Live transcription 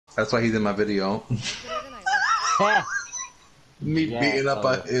That's why he's in my video. Me Yeah, beating up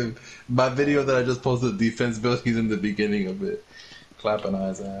on him. My video that I just posted, defense build, he's in the beginning of it. Clapping on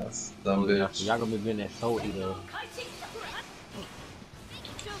his ass. Dumb yeah, so bitch. y'all gonna be getting that soul eater.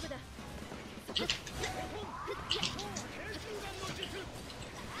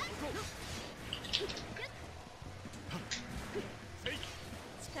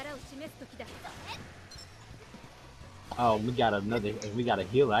 Oh, we got a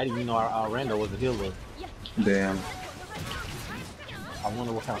healer. I didn't even know our Rando was a healer. Damn. I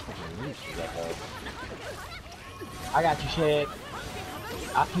wonder what kind of fucking reach we got though. I got you, Shag.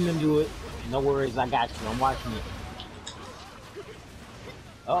 I can do it. No worries, I got you. I'm watching it.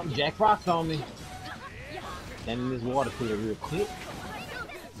 Oh, Jack Frost on me. Stand in this water cooler real quick.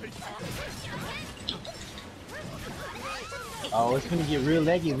 Oh, it's gonna get real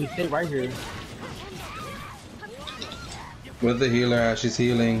leggy if we stay right here. With the healer, she's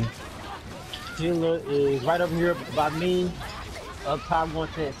healing. Healer is right over here by me. Up top, going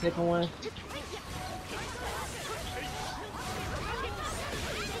to that second one.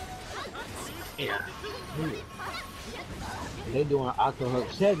 Yeah. They doing octo hook.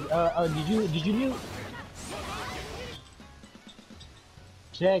 Shag, did you mute?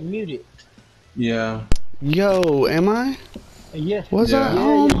 Shag muted. Yeah. Yo, am I? Yes. Was Yeah. I?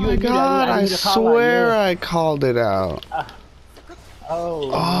 Oh you my muted. god, I swear out, I called it out.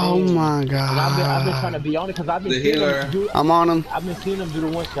 Oh man. my I've been trying to god. be on it because I've been The seeing healer. him do. I'm on him. I've been seeing him do the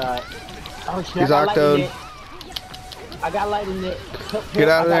one shot. Oh shit! He's I got light in octoed. it. I got light in it. Get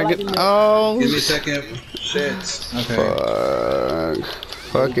out of there. Get. Oh. Give me a second. Shit. Okay.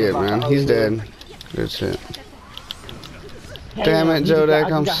 Fuck it, man. He's dead. Good shit. Damn it,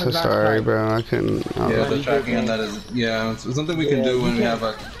 Jodek. I'm so sorry, bro. I couldn't. Yeah, the tracking on that is. Yeah, it's something we can do when we have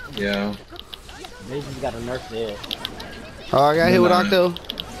a. Yeah. They just got a nurse there. Oh, I got hit with Octo.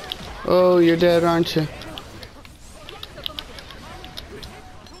 Oh, you're dead, aren't you?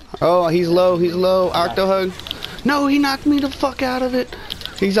 Oh, he's low. He's low. Octo hug. No, he knocked me the fuck out of it.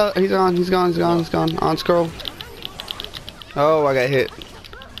 He's on. He's gone. He's gone. On scroll. Oh, I got hit.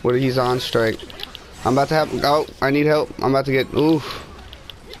 What? He's on strike. I'm about to have. Oh, I need help. I'm about to get. Oof.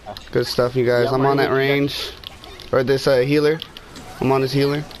 Good stuff, you guys. I'm on that range. Or this healer. I'm on this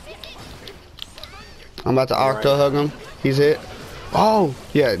healer. I'm about to octo hug him. He's hit. Oh,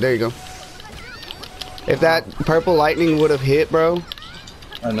 yeah, there you go. If that purple lightning would have hit, bro.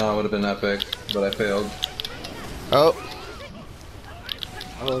 I know it would have been epic, but I failed. Oh.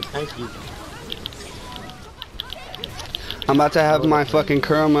 Oh, thank you. I'm about to have my fucking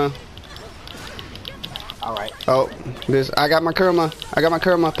Kurama. Alright. Oh, I got my Kurama.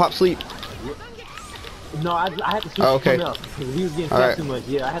 Pop sleep. No, I had to switch okay. up because we was getting right. too much.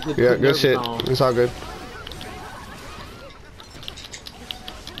 Yeah, I had to. Yeah, good shit. It's all good.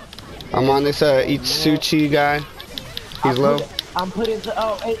 I'm on this Itsuchi guy. He's low. I'm putting it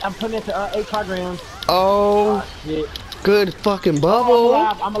to 8 quadrants. Oh, shit. Good fucking bubble.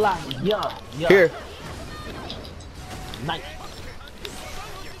 Oh, I'm alive. Yeah. Here. Nice.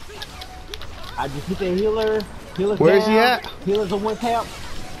 I just hit the healer. Healer's Where's down. he at? Healer's a one tap.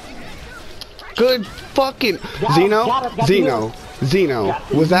 Good fucking Zeno.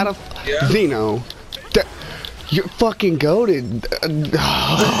 Was that a Zeno? You're fucking goated.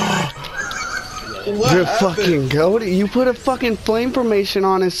 You're fucking goated. You put a fucking flame formation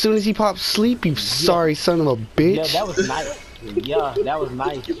on as soon as he popped sleep, you sorry son of a bitch. Yeah, that was nice. Yeah, that was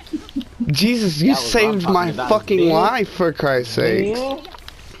nice. Jesus, you saved my fucking life for Christ's sake.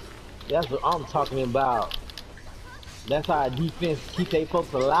 That's what I'm talking about. That's how defense keep their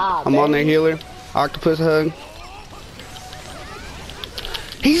folks alive. I'm on their healer. Octopus hug.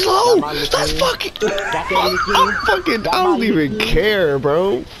 He's low. That's fucking. I don't even care,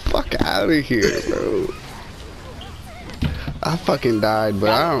 bro. Fuck out of here, bro. I fucking died,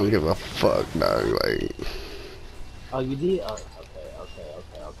 but I don't give a fuck, dog. Like. Oh, you did? Oh,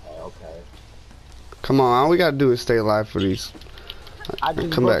 okay. Come on, all we gotta do is stay alive for these.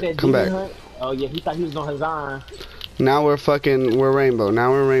 Come back. Oh yeah, he thought he was on his iron. Now we're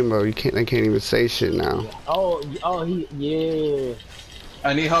rainbow. You can't. They can't even say shit now. Yeah.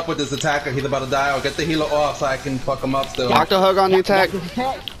 I need help with this attacker. He's about to die. I'll get the healer off so I can fuck him up still. Octo hug on the attack.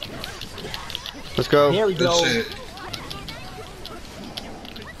 Let's go. There we go. Shit.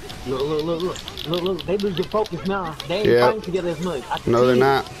 Look. They lose their focus now. They ain't fighting together as much. No, they're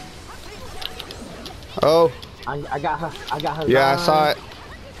not. Oh. I got her. Yeah, I saw it.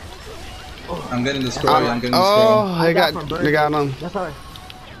 I'm getting the scroll. Oh, they got him. That's alright.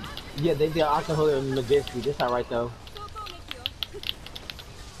 Yeah, they did octo hug and majestic. That's alright though.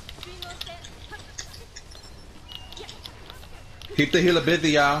 Keep the healer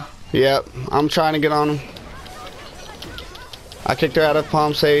busy, y'all. Yep, I'm trying to get on him. I kicked her out of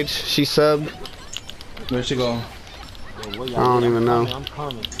Palm Sage. She subbed. Where'd she go? Yo, I don't even know. I'm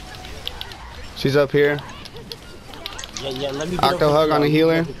coming. She's up here. Yeah, let me get Octo hug on the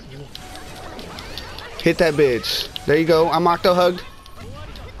healer. Hit that bitch. There you go. I'm octo hugged.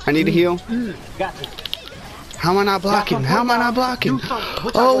 I need to heal. Got you. How am I not blocking? How am I not blocking?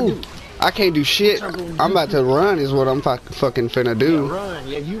 Oh, I can't do shit. I'm about to run is what I'm fucking finna do. Yeah, run.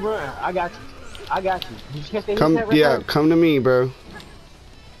 Yeah, you run. I got you. Did you catch that Come, hit right yeah, there? come to me, bro.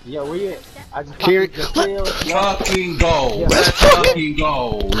 Yeah, where you at? I just Kieran, Fucking go. Yeah. Let's fucking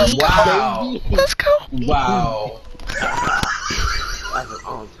go. Wow. Let's go. Wow. That's what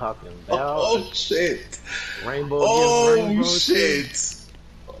I'm talking about. Oh shit. Rainbow. Oh rainbow shit.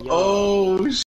 Yo. Oh shit.